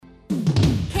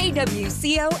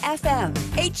KWCO-FM,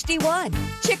 HD1,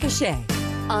 Chickasha.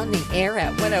 On the air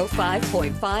at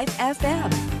 105.5 FM,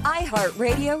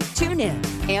 iHeartRadio,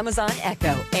 TuneIn, Amazon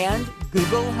Echo, and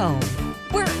Google Home.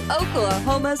 We're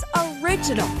Oklahoma's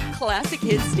original classic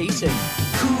hit station.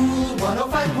 Cool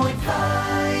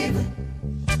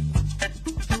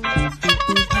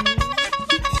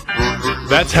 105.5.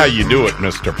 That's how you do it,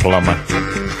 Mr. Plummer.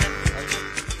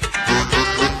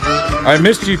 I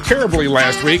missed you terribly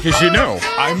last week, as you know.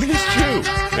 I missed you.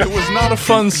 It was not a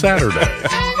fun Saturday.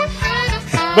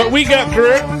 But we got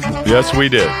through it. Yes, we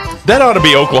did. That ought to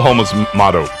be Oklahoma's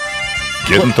motto.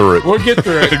 Getting through it. We'll get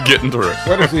through it. Getting through it.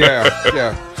 What is, yeah.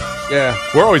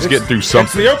 We're always getting through It's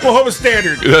something. the Oklahoma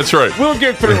Standard. That's right. We'll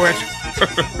get through it.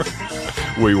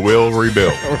 We will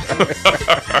rebuild.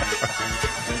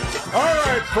 All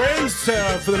right, friends,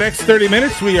 for the next 30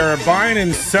 minutes, we are buying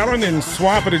and selling and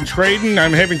swapping and trading.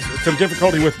 I'm having some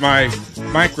difficulty with my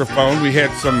microphone. We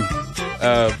had some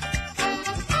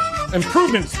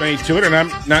improvements made to it, and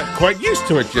I'm not quite used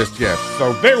to it just yet,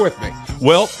 so bear with me.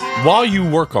 Well, while you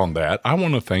work on that, I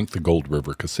want to thank the Gold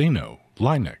River Casino,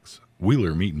 Linex,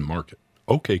 Wheeler Meat and Market,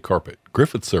 OK Carpet,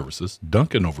 Griffith Services,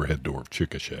 Duncan Overhead Door of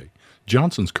Chickasha,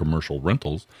 Johnson's Commercial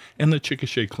Rentals, and the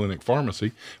Chickasha Clinic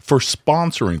Pharmacy for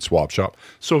sponsoring Swap Shop.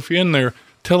 So if you're in there,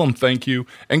 tell them thank you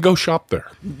and go shop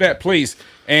there. Bet, please.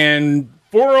 And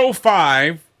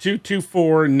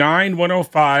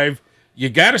 405-224-9105. You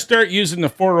got to start using the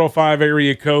 405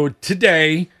 area code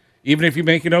today, even if you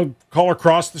make a call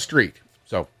across the street.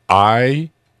 So I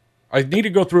need to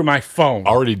go through my phone.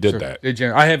 Already did that. Did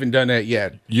you? I haven't done that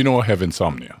yet. You know I have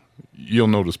insomnia. You'll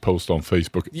notice post on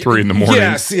Facebook at 3 in the morning.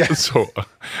 Yes. So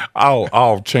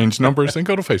I'll change numbers and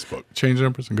go to Facebook. Change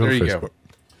numbers and go There to you Facebook. go.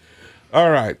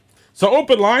 All right. So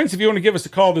open lines, if you want to give us a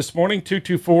call this morning,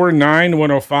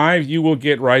 224-9105. You will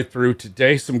get right through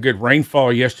today. Some good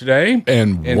rainfall yesterday.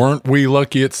 And weren't we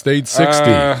lucky it stayed 60?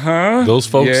 Uh-huh. Those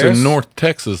folks Yes. in North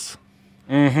Texas.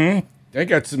 Mm-hmm. They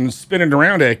got some spinning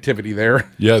around activity there.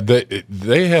 Yeah,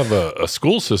 they have a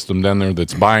school system down there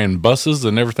that's buying buses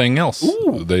and everything else.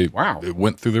 Ooh, It wow.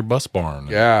 went through their bus barn.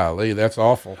 Golly, that's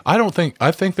awful.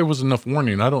 I think there was enough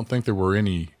warning. I don't think there were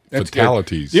any That's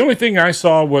fatalities. good. The only thing I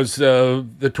saw was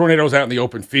the tornadoes out in the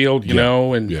open field, you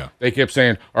know, and they kept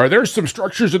saying, "Are there some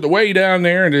structures in the way down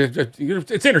there?" And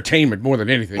it's entertainment more than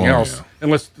anything else, yeah.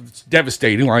 unless it's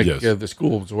devastating, like Yes. the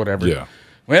schools or whatever. Yeah.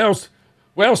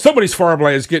 Well, somebody's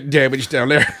farmland's getting damaged down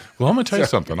there. Well, I'm going to tell you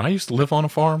something. I used to live on a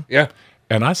farm. Yeah.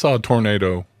 And I saw a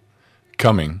tornado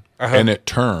coming, and it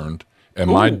turned, and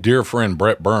my dear friend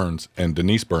Brett Burns and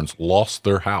Denise Burns lost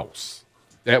their house.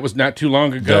 That was not too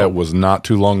long ago. That was not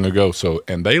too long ago. So,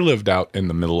 and they lived out in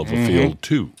the middle of a field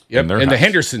too. Yep, in their and the house.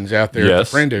 Hendersons out there at the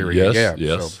friend area. Yes,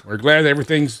 yeah, yes. So we're glad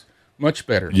everything's much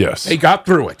better. Yes. They got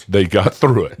through it. They got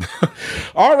through it.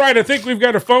 All right, I think we've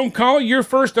got a phone call. You're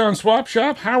first on Swap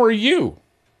Shop. How are you?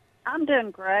 I'm doing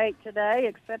great today,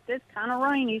 except it's kind of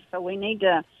rainy, so we need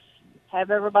to have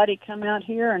everybody come out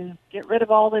here and get rid of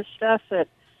all this stuff that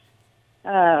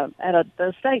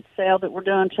the estate sale that we're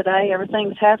doing today.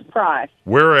 Everything's half price.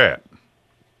 Where at?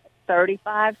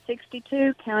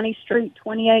 3562 County Street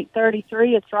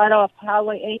 2833. It's right off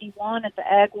Highway 81 at the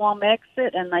Agawam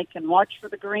exit, and they can watch for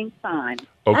the green sign.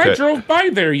 Okay. I drove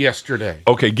by there yesterday.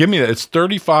 Okay, give me that. It's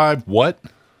 35 what?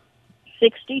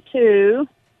 62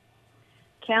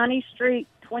 County Street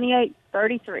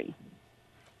 2833.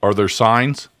 Are there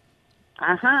signs?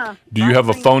 Uh-huh. Do you have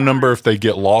a phone number? If they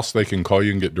get lost, they can call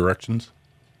you and get directions?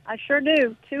 I sure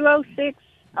do. 206,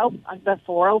 the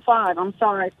 405. I'm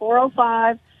sorry,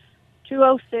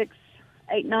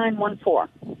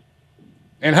 405-206-8914.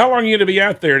 And how long are you going to be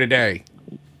out there today?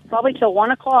 Probably till 1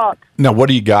 o'clock. Now, what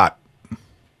do you got?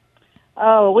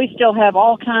 Oh, we still have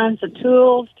all kinds of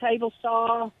tools, table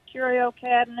saw, curio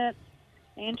cabinets,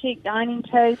 antique dining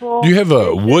table. Do you have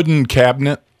a wooden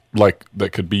cabinet like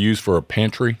that could be used for a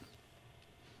pantry?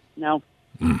 No,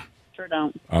 sure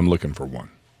don't. I'm looking for one.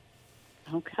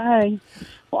 Okay.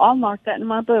 Well, I'll mark that in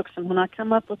my books, and when I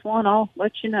come up with one, I'll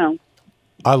let you know.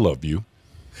 I love you.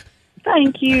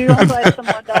 Thank you. I'm glad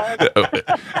someone does.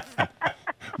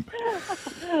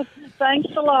 Thanks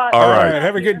a lot. All right.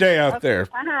 Have a good day out there.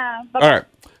 Uh-huh. All right.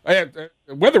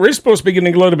 Weather is supposed to be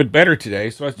getting a little bit better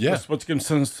today, so it's Yeah. supposed to get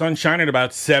some sunshine at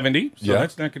about 70, so Yeah.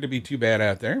 that's not going to be too bad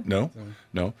out there. No.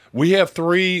 We have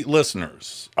 3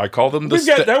 listeners. I call them the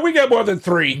We got more than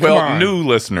 3. Come well, on. new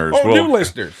listeners. Oh, Well, new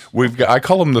listeners. I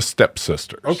call them the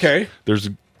stepsisters. Okay. There's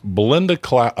Belinda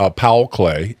Powell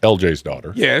Clay, LJ's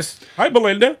daughter. Yes. Hi,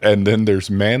 Belinda. And then there's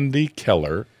Mandy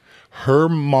Keller. Her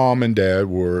mom and dad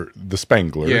were the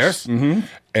Spanglers. Yes. Mm-hmm.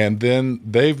 And then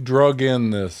they've drug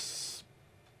in this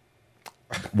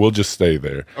We'll just stay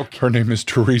there. Okay. Her name is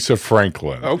Teresa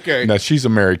Franklin. Okay. Now, she's a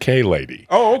Mary Kay lady.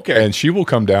 Oh, okay. And she will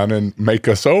come down and make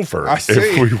us over I see.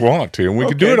 if we want to. And we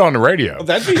could do Okay. it on the radio. Well,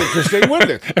 that'd be interesting,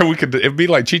 wouldn't it? And it'd be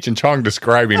like Cheech and Chong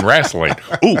describing wrestling.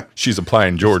 Ooh, she's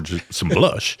applying George some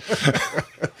blush.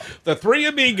 The three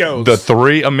amigos. The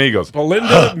three amigos.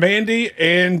 Belinda, Mandy,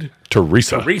 and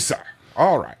Teresa. Teresa.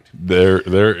 All right.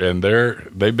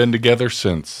 They've been together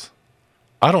since,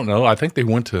 I don't know. I think they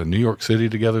went to New York City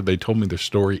together. They told me their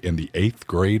story in the 8th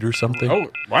grade or something. Oh,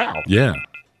 wow. Yeah.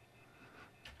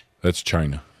 That's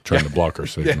China trying to block our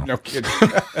signal. Yeah, no kidding.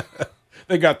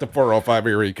 They got the 405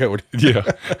 area code. Yeah.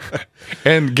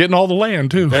 And getting all the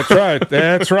land, too. That's right.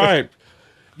 That's right.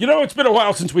 You know, it's been a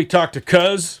while since we talked to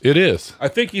Cuz. It is. I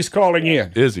think he's calling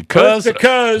in. Is he? Cuz the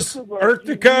Cuz. Earth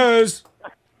the Cuz.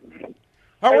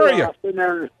 How are you? I was sitting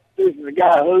there listening to the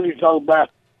guy who was talking about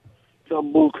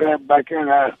some bull crap back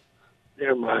there, and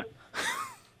never mind.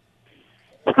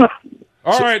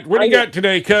 All right. What do you got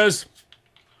today, Cuz?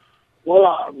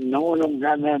 Well, no one of them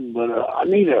got nothing, but I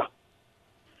need a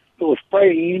little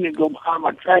spray unit to go behind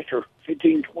my tractor,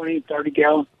 15, 20, 30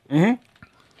 gallon. Mm-hmm.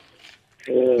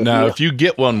 Now, if you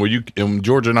get one, will you, and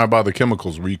George and I buy the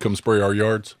chemicals, will you come spray our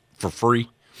yards for free?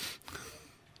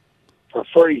 For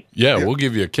free. Yeah, we'll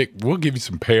give you a kick. We'll give you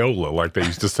some payola, like they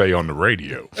used to say on the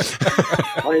radio.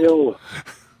 Payola.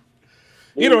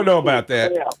 You don't know about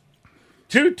that. Yeah.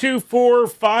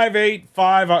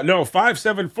 224-585. No,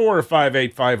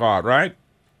 574-585 odd, right?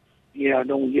 Yeah, I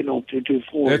don't get no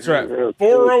 224. That's right.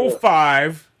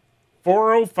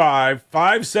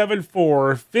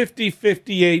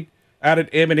 405-574-5058 out at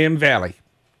M&M Valley.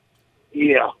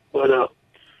 Yeah, but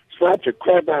slap the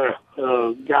crap out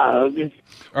of guy hugging.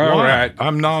 All right.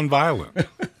 I'm nonviolent.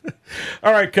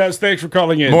 All right, Cuz, thanks for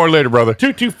calling in. More later, brother.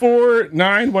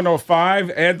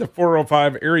 224-9105. Add the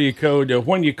 405 area code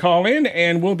when you call in,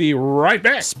 and we'll be right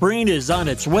back. Spring is on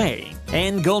its way,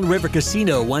 and Golden River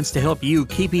Casino wants to help you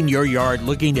keeping your yard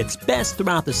looking its best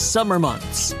throughout the summer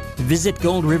months. Visit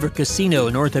Gold River Casino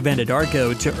north of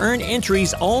Anadarko to earn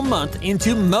entries all month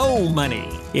into Mow Money.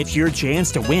 It's your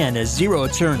chance to win a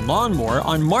zero-turn lawnmower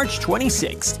on March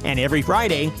 26th, and every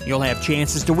Friday you'll have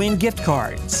chances to win gift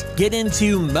cards. Get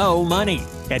into Mow Money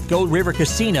at Gold River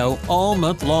Casino all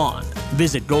month long.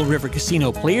 Visit Gold River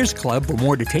Casino Players Club for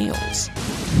more details.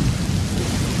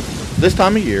 This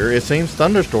time of year, it seems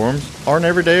thunderstorms are an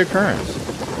everyday occurrence.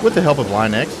 With the help of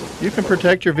Line-X, you can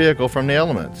protect your vehicle from the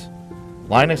elements.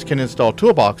 Line-X can install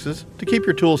toolboxes to keep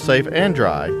your tools safe and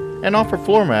dry, and offer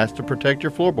floor mats to protect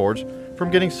your floorboards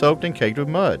from getting soaked and caked with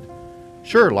mud.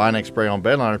 Sure, Line-X spray-on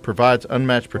bedliner provides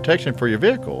unmatched protection for your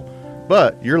vehicle,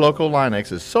 but your local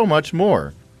Line-X is so much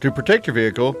more. To protect your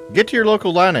vehicle, get to your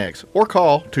local Line-X or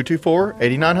call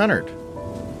 224-8900.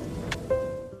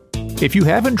 If you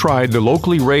haven't tried the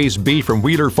locally raised beef from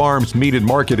Wheeler Farms Meat and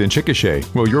Market in Chickasha,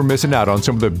 well, you're missing out on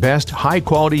some of the best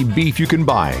high-quality beef you can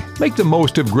buy. Make the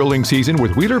most of grilling season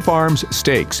with Wheeler Farms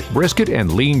steaks, brisket,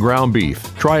 and lean ground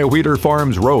beef. Try a Wheeler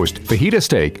Farms roast, fajita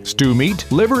steak, stew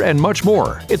meat, liver, and much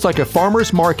more. It's like a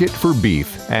farmer's market for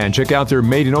beef. And check out their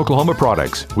Made in Oklahoma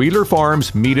products. Wheeler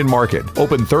Farms Meat and Market.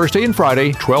 Open Thursday and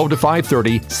Friday, 12 to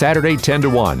 5:30, Saturday 10 to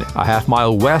 1, a half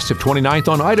mile west of 29th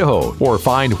on Idaho. Or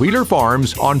find Wheeler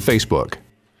Farms on Facebook.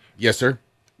 Yes, sir.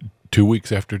 2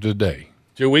 weeks after today.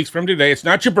 2 weeks from today. It's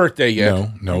not your birthday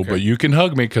yet. No, Okay. but you can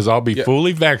hug me because I'll be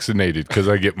fully vaccinated because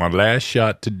I get my last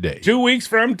shot today. 2 weeks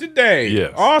from today.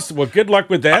 Yes. Awesome. Well, good luck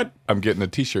with that. I'm getting a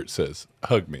T-shirt that says,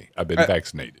 hug me. I've been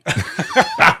vaccinated.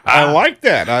 I like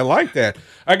that. I like that.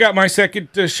 I got my second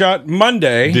shot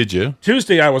Monday. Did you?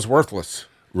 Tuesday, I was worthless.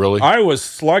 Really? I was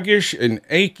sluggish and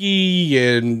achy,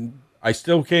 and I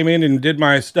still came in and did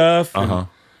my stuff. Uh-huh.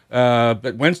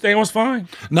 But Wednesday was fine.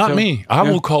 Not So, me. I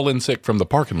will call in sick from the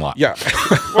parking lot. Yeah.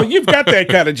 Well, you've got that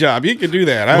kind of job. You can do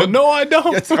that. Well, no, I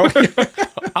don't. Yes, okay.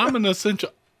 I'm an essential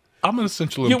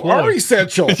You employee. are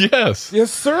essential. Yes.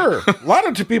 Yes, sir. A lot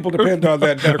of people depend on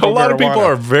that medical A lot of people marijuana.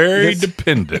 are very Yes.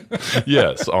 dependent.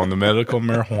 Yes, on the medical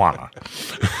marijuana.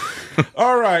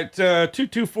 All right,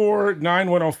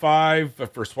 224-9105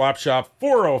 for Swap Shop,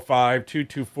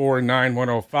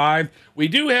 405-224-9105. We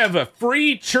do have a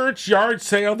free church yard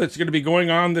sale that's going to be going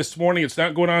on this morning. It's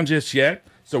not going on just yet,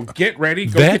 so get ready.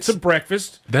 Go get some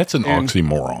breakfast. That's an And-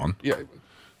 oxymoron. Yeah,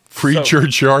 Free So-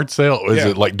 church yard sale? Is Yeah.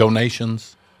 it like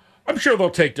donations? I'm sure they'll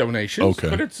take donations, Okay.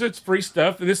 but it's free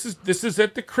stuff. This is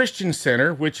at the Christian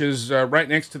Center, which is right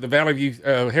next to the Valley View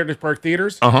Heritage Park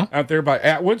Theaters out there by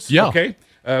Atwoods. Yeah. Okay.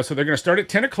 So they're going to start at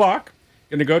 10 o'clock.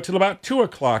 Going to go till about 2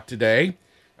 o'clock today.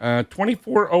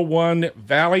 2401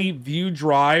 Valley View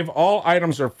Drive. All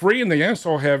items are free, and they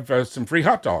also have some free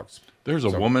hot dogs. There's a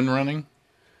woman running?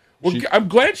 Well, I'm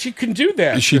glad she can do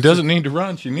that. She doesn't need to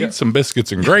run. She needs some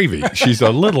biscuits and gravy. She's a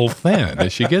little thin.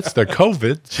 If she gets the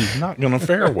COVID, she's not going to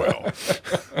fare well.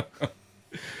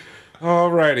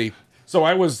 All righty. So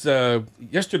I was,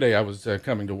 yesterday I was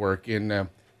coming to work, and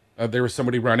there was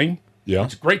somebody running. Yeah.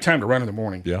 It's a great time to run in the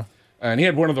morning. Yeah. And he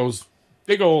had one of those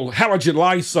big old halogen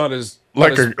lights on his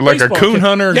Like a coon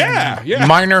hunter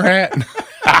miner hat.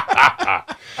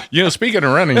 Speaking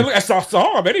of running. I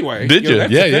saw him anyway. Did you?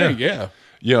 That's the thing. Yeah.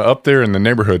 Yeah, up there in the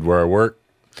neighborhood where I work,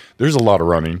 there's a lot of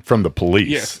running from the police.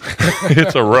 Yes.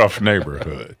 It's a rough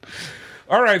neighborhood.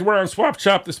 All right, we're on Swap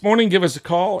Shop this morning. Give us a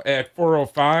call at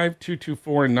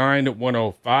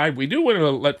 405-224-9105. We do want to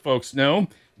let folks know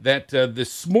that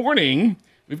this morning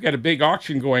we've got a big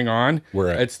auction going on. Where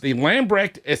at? It's the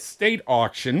Lambrecht Estate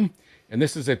Auction, and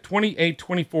this is at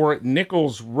 2824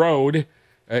 Nichols Road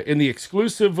in the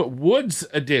exclusive Woods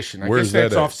Edition. I guess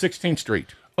that's off 16th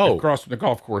Street. Oh. Across from the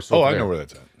golf course. I know where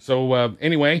that's at. So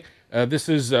anyway, this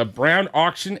is Brown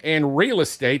Auction and Real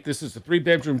Estate. This is a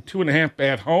 3-bedroom,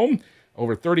 2.5-bath home,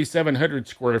 over 3,700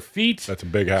 square feet. That's a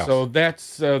big house. So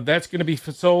that's going to be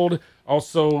sold.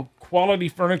 Also, quality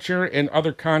furniture and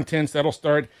other contents. That'll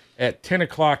start at 10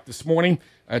 o'clock this morning.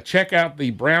 Check out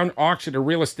the Brown Auction and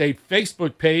Real Estate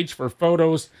Facebook page for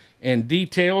photos and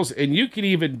details. And you can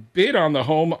even bid on the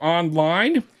home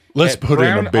online. Let's put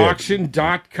in a bid.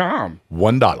 BrownAuction.com.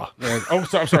 $1. I'm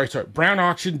sorry.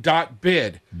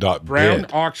 BrownAuction.bid.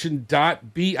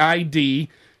 BrownAuction.bid.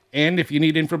 And if you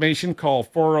need information, call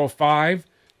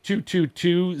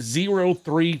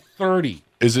 405-222-0330.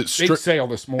 Is it big sale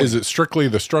this morning? Is it strictly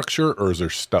the structure or is there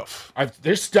stuff?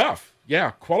 There's stuff.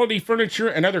 Yeah, quality furniture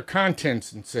and other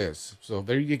contents, it says. So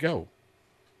there you go.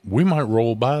 We might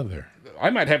roll by there. I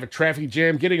might have a traffic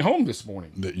jam getting home this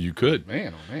morning. That you could.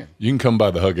 Man, oh man. You can come by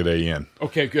the Hug-A-Day Inn.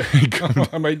 Okay, good.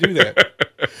 I might do that.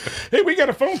 Hey, we got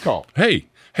a phone call. Hey,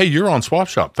 you're on Swap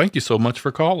Shop. Thank you so much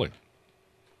for calling.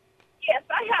 Yes,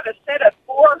 I have a set of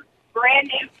 4 brand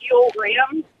new fuel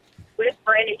rims with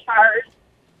brand new tires,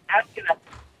 asking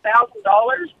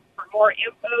 $1,000. For more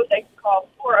info, they can call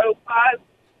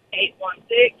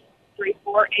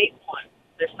 405-816-3481.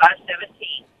 They're size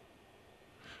 17.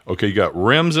 Okay, you got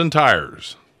rims and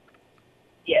tires.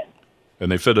 Yes.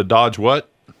 And they fit a Dodge what?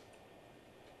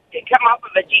 They come off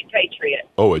of a Jeep Patriot.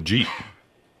 Oh, a Jeep.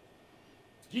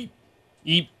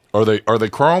 Jeep. Are they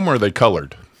chrome or are they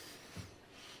colored?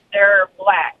 They're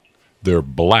black. They're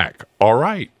black. All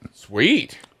right.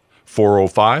 Sweet.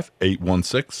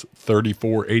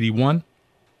 405-816-3481.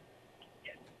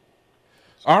 Yes.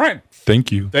 All right.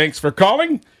 Thank you. Thanks for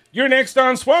calling. You're next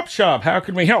on Swap Shop. How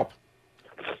can we help?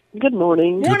 Good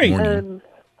morning. Morning. Good morning.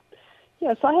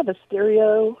 Yes, I have a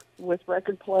stereo with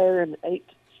record player and 8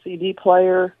 CD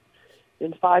player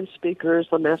and 5 speakers.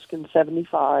 I'm asking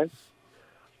 $75.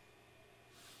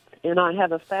 And I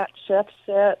have a Fat Chef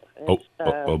set. A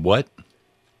what?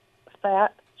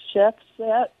 Fat Chef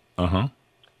set. Uh-huh.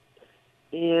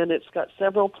 And it's got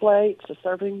several plates, a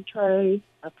serving tray,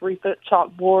 a 3-foot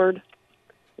chalkboard,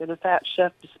 and a Fat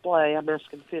Chef display. I'm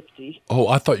asking $50. Oh,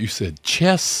 I thought you said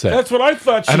chess set. That's what I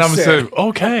thought you said. And I'm saying,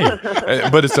 okay.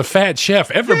 But it's a Fat Chef.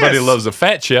 Everybody loves a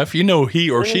Fat Chef. You know he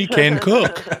or she can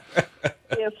cook.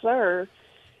 Yes, sir.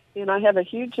 And I have a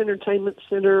huge entertainment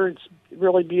center. It's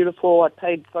really beautiful. I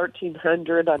paid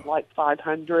 $1,300. I'd like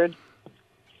 $500.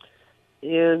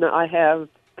 And I have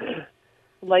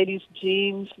ladies'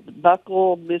 jeans,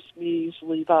 Buckle, Miss Me's,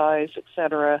 Levi's,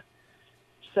 etc.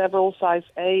 Several size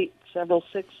 8, several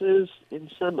 6s,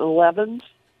 and some 11s.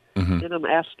 Mm-hmm. And I'm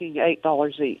asking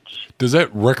 $8 each. Does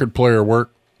that record player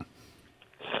work?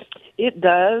 It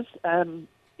does. I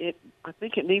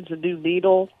think it needs a new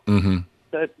needle. Mm-hmm.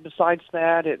 But besides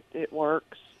that, it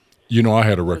works. You know, I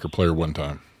had a record player one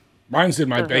time. Mine's in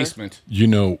my basement. You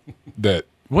know that,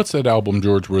 what's that album,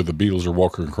 George, where the Beatles are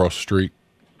walking across the street?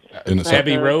 And it's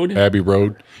Abbey Road? Abbey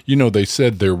Road. You know, they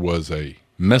said there was a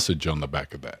message on the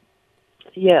back of that.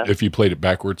 Yeah. If you played it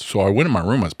backwards. So I went in my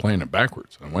room, I was playing it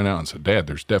backwards. I went out and said, Dad,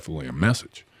 there's definitely a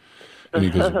message. And he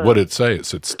goes, what did it say? It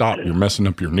said, stop, you're messing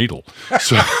up your needle.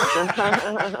 So,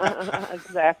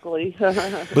 exactly.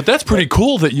 But that's pretty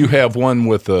cool that you have one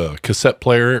with a cassette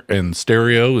player and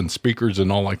stereo and speakers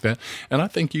and all like that. And I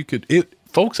think you could,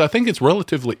 folks, I think it's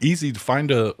relatively easy to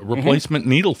find a replacement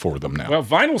needle for them now. Well,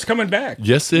 vinyl's coming back.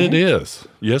 Yes, it is.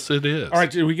 Yes, it is. All right,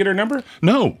 did we get her number?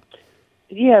 No.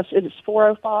 Yes, it is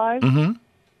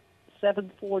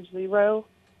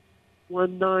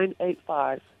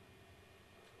 405-740-1985.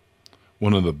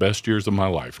 One of the best years of my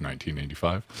life,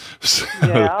 1985.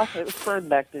 Yeah, it was fun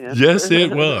back then. Yes,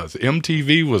 it was.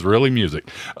 MTV was really music.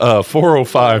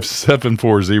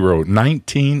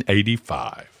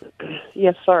 405-740-1985.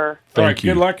 Yes, sir. All right,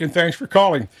 good luck and thanks for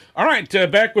calling. All right,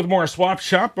 back with more Swap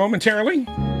Shop momentarily.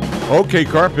 OK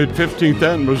Carpet, 15th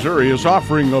and Missouri, is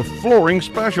offering a flooring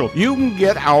special. You can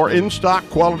get our in-stock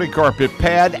quality carpet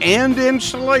pad and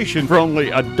installation for only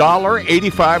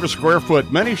 $1.85 a square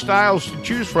foot. Many styles to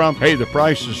choose from. Hey, the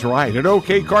price is right at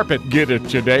OK Carpet. Get it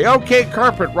today. OK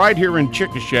Carpet right here in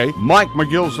Chickasha. Mike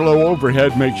McGill's low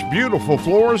overhead makes beautiful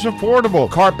floors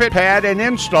affordable. Carpet, pad, and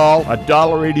install,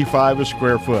 $1.85 a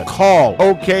square foot. Call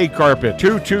OK Carpet,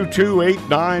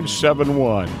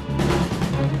 222-8971.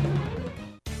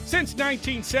 Since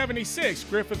 1976,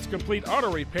 Griffith's Complete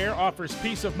Auto Repair offers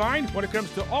peace of mind when it comes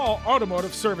to all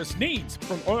automotive service needs.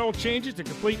 From oil changes to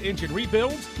complete engine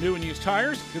rebuilds, new and used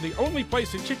tires, to the only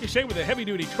place in Chickasha with a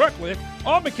heavy-duty truck lift,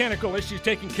 all mechanical issues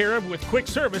taken care of with quick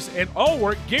service and all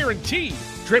work guaranteed.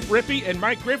 Trip Rippey and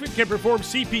Mike Griffith can perform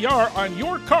CPR on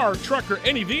your car, truck, or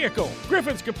any vehicle.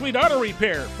 Griffith's Complete Auto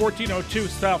Repair, 1402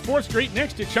 South 4th Street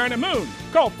next to China Moon.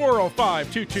 Call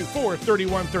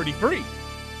 405-224-3133.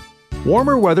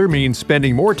 Warmer weather means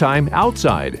spending more time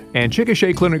outside, and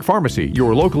Chickasha Clinic Pharmacy,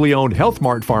 your locally owned Health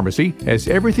Mart pharmacy, has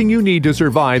everything you need to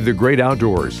survive the great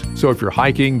outdoors. So if you're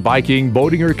hiking, biking,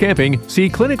 boating, or camping, see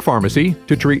Clinic Pharmacy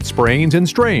to treat sprains and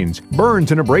strains,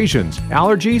 burns and abrasions,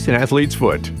 allergies, and athlete's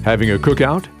foot. Having a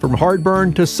cookout? From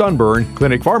heartburn to sunburn,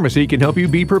 Clinic Pharmacy can help you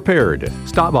be prepared.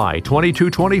 Stop by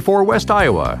 2224 West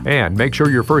Iowa and make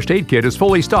sure your first aid kit is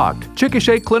fully stocked.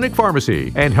 Chickasha Clinic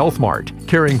Pharmacy and Health Mart,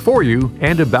 caring for you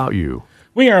and about you.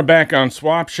 We are back on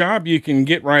Swap Shop. You can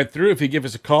get right through if you give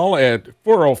us a call at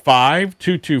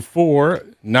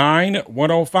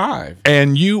 405-224-9105.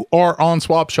 And you are on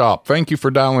Swap Shop. Thank you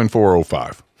for dialing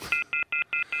 405.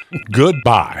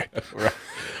 Goodbye.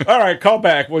 All right, call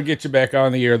back. We'll get you back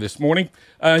on the air this morning.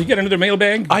 You got another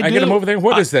mailbag? I get them over there.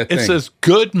 What is that thing? It says,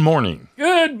 good morning.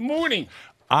 Good morning.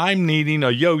 I'm needing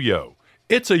a yo-yo.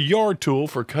 It's a yard tool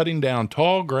for cutting down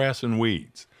tall grass and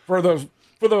weeds. For those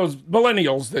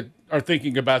millennials that are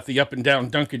thinking about the up and down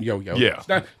Duncan yo-yo. Yeah.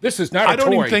 This is not a toy. I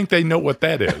don't even think they know what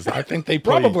that is. I think they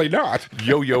play probably not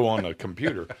yo-yo on a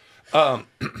computer.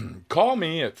 Call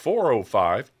me at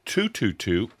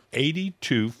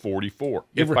 405-222-8244.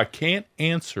 If I can't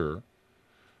answer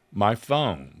my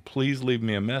phone, please leave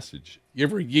me a message. You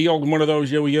ever yield one of those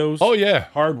yo-yos? Oh, yeah.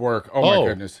 Hard work. Oh, my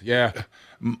goodness. Yeah.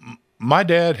 My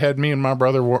dad had me and my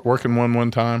brother working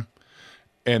one time,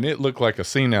 and it looked like a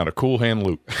scene out of Cool Hand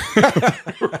Luke.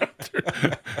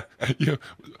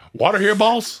 Water here,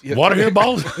 boss? Water here,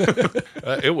 boss?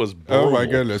 It was brutal. Oh, my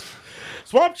goodness.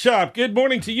 Swap Shop, good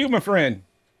morning to you, my friend.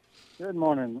 Good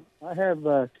morning. I have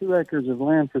 2 acres of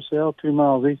land for sale 2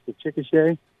 miles east of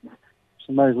Chickasha.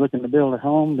 Somebody's looking to build a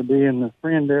home to be in the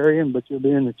Friend area, but you'll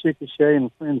be in the Chickasha and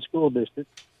the Friend School District.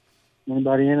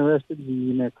 Anybody interested, you can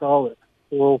give me a call at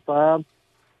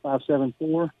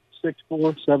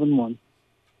 405-574-6471.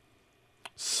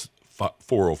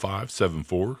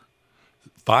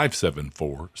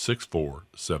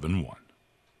 405-574-6471.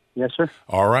 Yes, sir.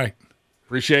 All right.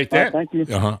 Appreciate that. Thank you.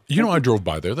 You know, I drove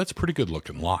by there. That's a pretty good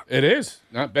looking lot. It is.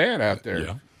 Not bad out there.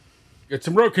 Yeah. Got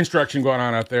some road construction going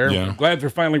on out there. Yeah. I'm glad they're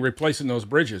finally replacing those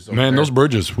bridges. Man, those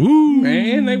bridges, whoo.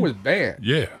 Man, they was bad.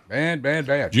 Yeah. Bad.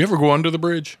 Did you ever go under the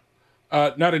bridge?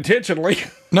 Not intentionally.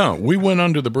 No, we went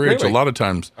under the bridge Really? a lot of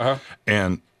times.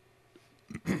 And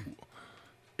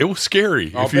it was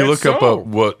scary. I'll if you bet look up so.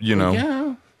 what, you know.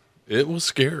 Yeah. It was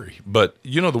scary. But,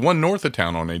 you know, the one north of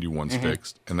town on 81's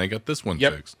fixed, and they got this one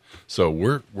fixed. So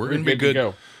we're going to be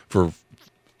good for,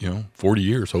 40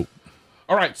 years, hope.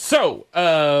 All right. So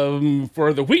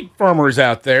for the wheat farmers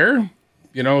out there,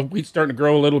 wheat's starting to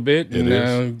grow a little bit. It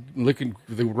is.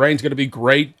 The rain's going to be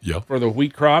great for the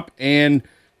wheat crop. And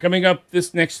coming up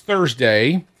this next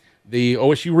Thursday, the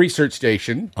OSU Research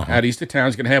Station out east of town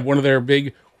is going to have one of their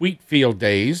big wheat field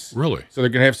days. Really? So they're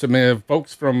going to have some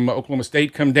folks from Oklahoma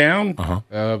State come down,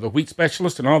 the wheat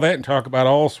specialist and all that, and talk about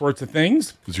all sorts of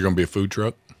things. Is there going to be a food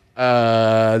truck?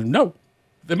 No.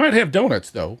 They might have donuts,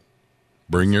 though.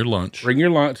 Bring your lunch. I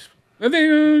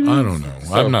don't know.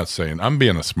 I'm not saying. I'm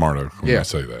being a smart aleck when I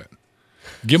say that.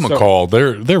 Give them a call.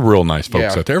 They're real nice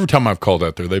folks out there. Every time I've called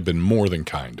out there, they've been more than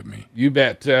kind to me. You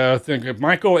bet. Think of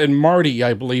Michael and Marty,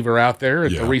 I believe, are out there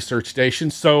at the research station.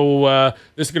 So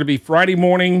this is going to be Friday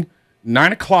morning,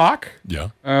 9 o'clock. Yeah.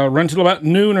 Run till about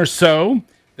noon or so.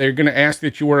 They're going to ask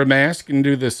that you wear a mask and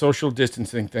do the social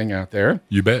distancing thing out there.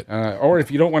 You bet. Or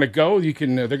if you don't want to go, you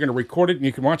can. They're going to record it and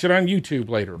you can watch it on YouTube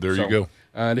later. There you go.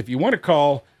 And if you want to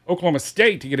call Oklahoma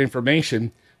State to get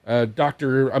information,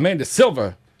 Dr. Amanda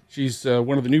Silva, she's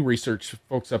one of the new research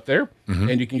folks up there,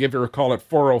 and you can give her a call at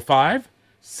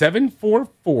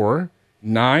 405-744-6800.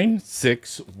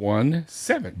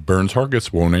 9617. Burns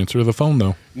Hargis won't answer the phone,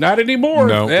 though. Not anymore.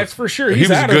 No. That's for sure. He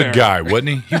was a good there. guy, wasn't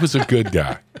he? He was a good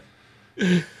guy.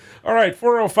 All right,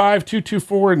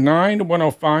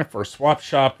 405-224-9105 for Swap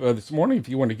Shop this morning if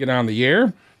you want to get on the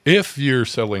air. If you're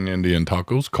selling Indian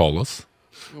tacos, call us.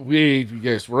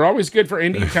 Yes, we're always good for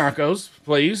Indian tacos,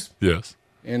 please. Yes.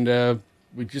 And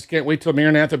we just can't wait till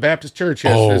Maranatha Baptist Church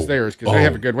has theirs because they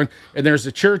have a good one. And there's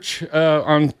a church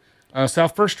on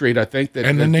South First Street, I think.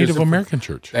 And the Native American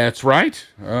church. That's right.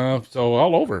 So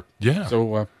all over. Yeah.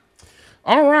 So,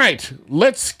 all right,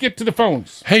 let's get to the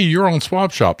phones. Hey, you're on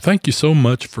Swap Shop. Thank you so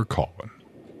much for calling.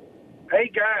 Hey,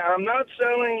 Guy, I'm not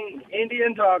selling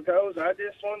Indian tacos. I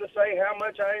just wanted to say how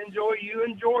much I enjoy you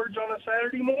and George on a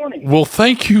Saturday morning. Well,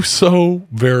 thank you so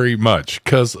very much,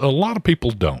 because a lot of people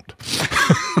don't.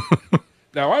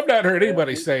 Now, I've not heard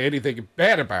anybody say anything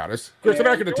bad about us. Of course, they're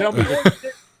not going to tell me that.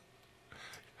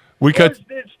 George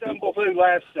did stumble through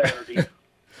last Saturday.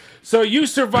 So you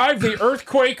survived the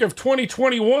earthquake of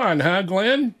 2021, huh,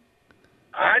 Glenn?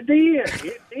 I did.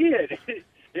 It did.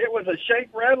 It was a shake,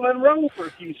 rattle, and roll for a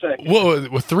few seconds. Well,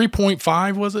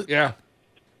 3.5 was it? Yeah.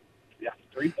 Yeah,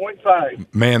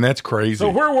 3.5. Man, that's crazy. So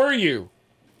where were you?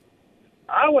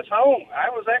 I was home. I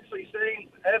was actually sitting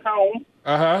at home.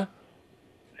 Uh-huh.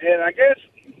 And I guess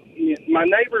my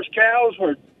neighbor's cows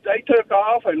they took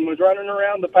off and was running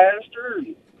around the pasture.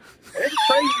 And it's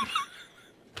crazy.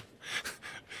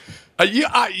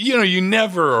 You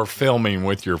never are filming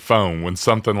with your phone when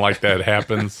something like that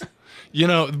happens.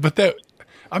 But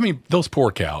those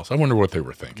poor cows. I wonder what they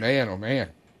were thinking. Man, oh, man.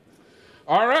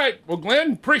 All right. Well,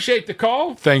 Glenn, appreciate the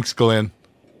call. Thanks, Glenn.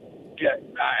 Yeah,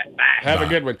 bye. Have a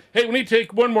good one. Hey, we need to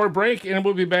take one more break, and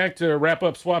we'll be back to wrap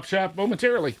up Swap Shop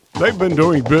momentarily. They've been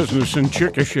doing business in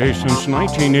Chickasha since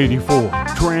 1984.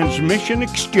 Transmission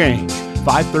Exchange,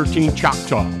 513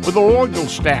 Choctaw, with a loyal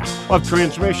staff of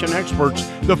transmission experts.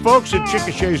 The folks at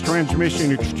Chickasha's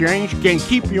Transmission Exchange can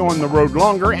keep you on the road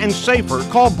longer and safer.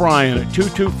 Call Brian at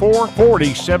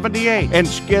 224-4078 and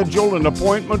schedule an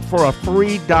appointment for a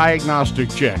free diagnostic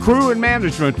check. Crew and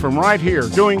management from right here,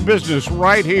 doing business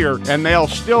right here, and they'll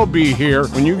still be here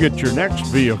when you get your next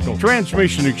vehicle.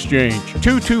 Transmission Exchange,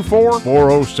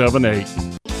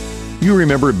 224-4078. You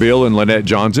remember Bill and Lynette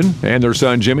Johnson and their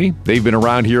son Jimmy? They've been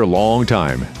around here a long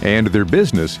time, and their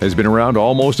business has been around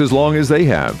almost as long as they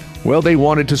have. Well, they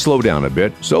wanted to slow down a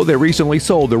bit, so they recently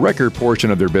sold the record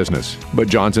portion of their business. But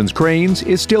Johnson's Cranes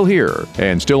is still here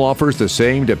and still offers the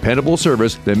same dependable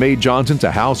service that made Johnson's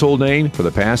a household name for the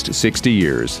past 60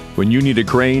 years. When you need a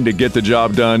crane to get the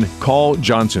job done, call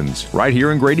Johnson's right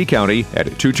here in Grady County at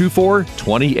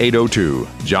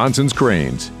 224-2802. Johnson's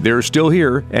Cranes. They're still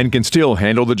here and can still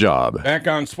handle the job. Back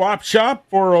on Swap Shop,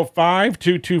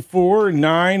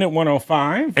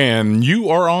 405-224-9105. And you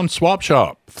are on Swap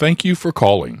Shop. Thank you for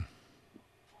calling.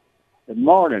 Good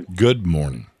morning. Good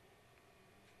morning.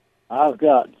 I've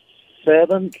got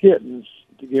 7 kittens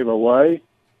to give away.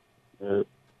 They're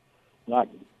like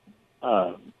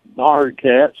barred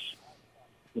cats.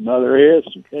 The mother is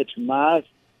some catching mice.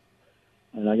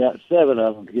 And I got 7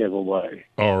 of them to give away.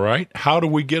 All right. How do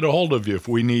we get a hold of you if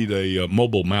we need a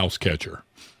mobile mouse catcher?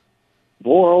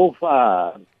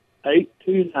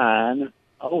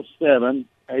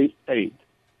 405-829-0788.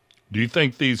 Do you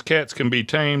think these cats can be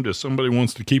tamed if somebody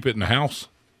wants to keep it in the house?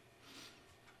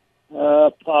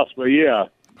 Possibly, yeah.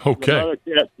 Okay.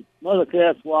 The mother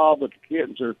cat's wild, but the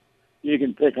kittens you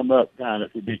can pick them up kind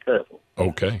of if you be careful.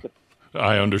 Okay.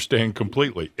 I understand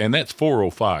completely. And that's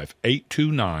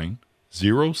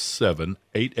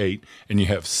 405-829-0788. And you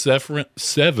have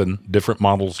 7 different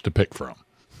models to pick from.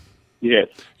 Yes.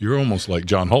 You're almost like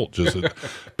John Holt. Just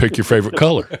pick your favorite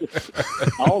color.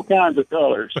 All kinds of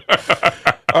colors.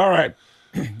 All right.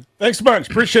 Thanks a bunch.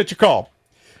 Appreciate your call.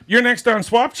 You're next on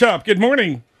Swap Shop. Good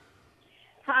morning.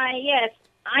 Hi, yes.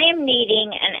 I am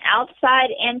needing an outside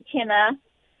antenna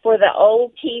for the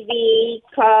old TV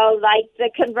called, like, the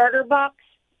converter box.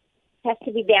 Has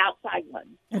to be the outside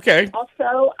one. Okay.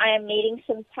 Also, I am needing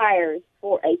some tires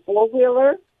for a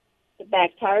 4-wheeler, the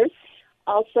back tires.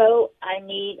 Also, I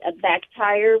need a back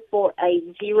tire for a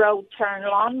 0-turn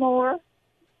lawnmower.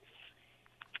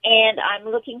 And I'm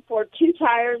looking for 2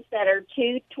 tires that are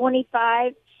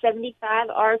 225-75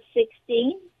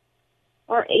 R16,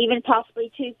 or even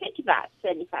possibly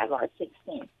 255-75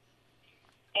 R16.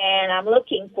 And I'm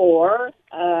looking for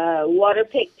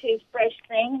Waterpik toothbrush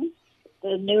things,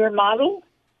 the newer model.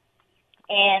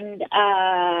 And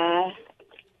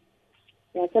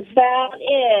that's about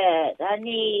it. I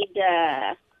need...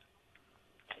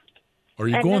 Are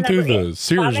you going through the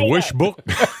Sears Wish book?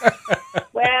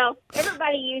 Well,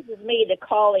 everybody uses me to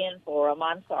call in for them.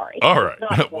 I'm sorry. All right.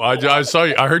 Well, I saw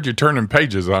you. I heard you turning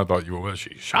pages, and I thought you were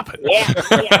she's shopping. Yeah.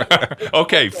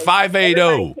 Okay,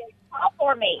 580. Call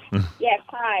for me. Yes,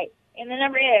 hi. And the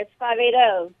number is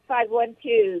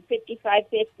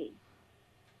 580-512-5550.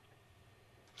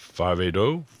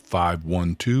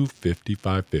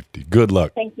 580-512-5550. Good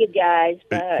luck. Thank you, guys.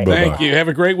 Bye. Thank you. Have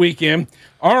a great weekend.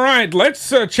 All right,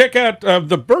 let's check out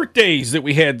the birthdays that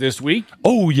we had this week.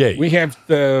 Oh, yay. We have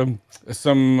some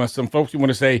folks we want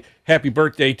to say happy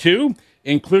birthday to,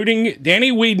 including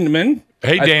Danny Wiedemann.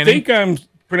 Hey, Danny. I think I'm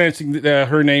pronouncing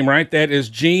her name right. That is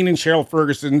Jean and Cheryl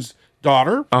Ferguson's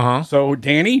daughter. So,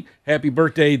 Danny, happy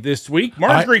birthday this week.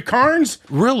 Marjorie Carnes.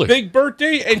 Really? Big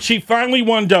birthday, and she finally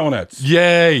won donuts.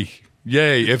 Yay.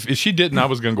 If she didn't, I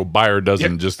was going to go buy her a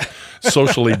dozen, just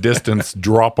socially distance,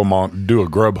 drop them on, do a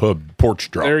Grubhub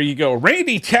porch drop. There you go.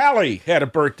 Randy Talley had a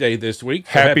birthday this week.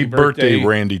 So happy birthday,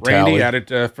 Randy Talley. Randy out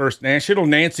at First National.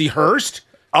 Nancy Hurst.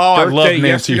 Oh, I love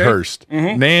Nancy yesterday. Hurst.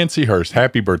 Nancy Hurst.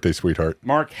 Happy birthday, sweetheart.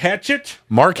 Mark Hatchett.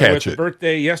 Mark With Hatchett.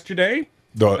 birthday yesterday.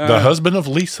 The husband of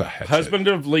Lisa Hatchett. Husband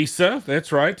of Lisa.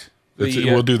 That's right.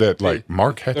 We'll do that like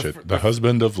Mark Hatchett, the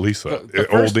husband of Lisa,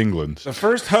 Old England. The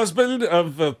first husband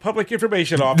of the public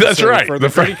information officer. That's right. For the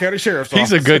Grady County Sheriff's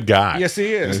Office. He's a good guy. Yes,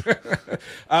 he is.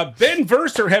 Ben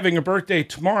Verser having a birthday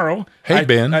tomorrow. Hey,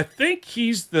 Ben. I think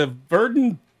he's the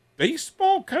Verdon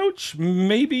baseball coach,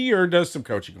 maybe, or does some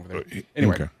coaching over there.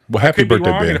 Anyway. Okay. Well, happy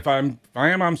birthday, Ben. And if I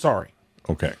am, I'm sorry.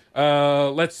 Okay.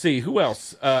 Let's see. Who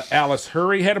else? Alice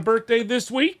Hurley had a birthday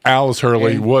this week. Alice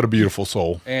Hurley, what a beautiful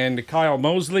soul. And Kyle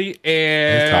Mosley.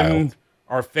 And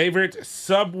our favorite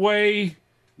Subway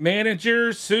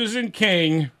manager, Susan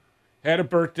King, had a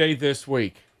birthday this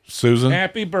week. Susan.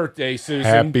 Happy birthday, Susan.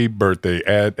 Happy birthday.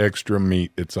 Add extra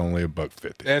meat. It's only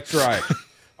 $1.50. That's right.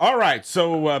 All right.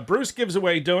 So Bruce gives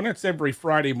away donuts every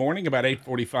Friday morning about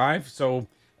 8:45. So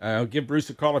give Bruce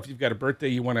a call if you've got a birthday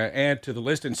you want to add to the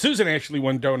list. And Susan actually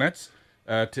won donuts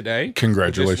today.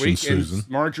 Congratulations, Susan. And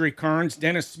Marjorie Carnes,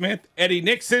 Dennis Smith, Eddie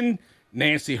Nixon,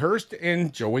 Nancy Hurst,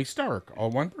 and Joey Stark all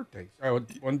won birthdays.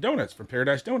 Won donuts from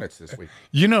Paradise Donuts this week.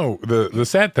 You know, the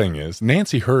sad thing is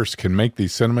Nancy Hurst can make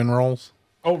these cinnamon rolls.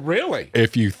 Oh, really?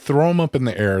 If you throw them up in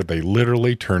the air, they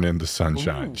literally turn into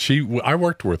sunshine. I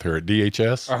worked with her at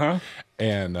DHS,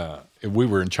 and we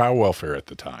were in child welfare at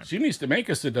the time. She needs to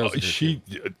make us a dozen. She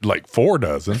like 4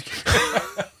 dozen.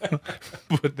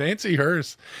 But Nancy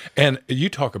Hurst, and you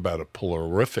talk about a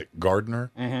prolific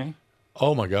gardener.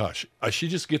 Oh my gosh, she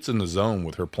just gets in the zone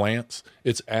with her plants.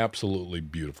 It's absolutely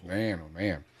beautiful. Man, oh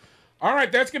man. All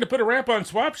right, that's going to put a wrap on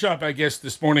Swap Shop, I guess,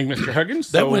 this morning, Mr.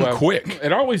 Huggins. That went quick.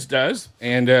 It always does.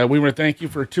 And we want to thank you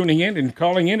for tuning in and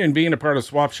calling in and being a part of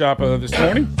Swap Shop this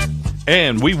morning.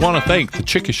 And we want to thank the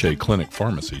Chickasha Clinic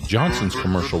Pharmacy, Johnson's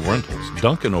Commercial Rentals,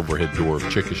 Duncan Overhead Door of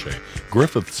Chickasha,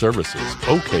 Griffith Services,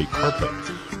 OK Carpet,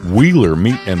 Wheeler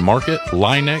Meat and Market,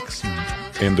 Linex,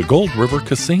 and the Gold River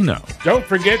Casino. Don't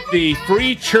forget the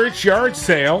free church yard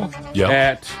sale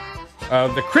at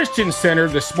the Christian Center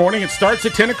this morning. It starts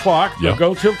at 10 o'clock. They'll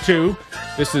go till 2.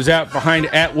 This is out behind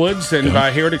Atwood's and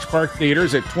by Heritage Park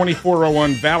Theaters at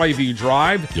 2401 Valley View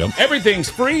Drive. Everything's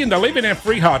free, and they'll even have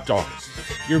free hot dogs.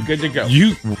 You're good to go.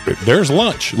 There's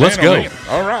lunch. Let's go. Man.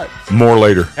 All right. More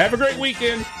later. Have a great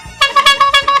weekend.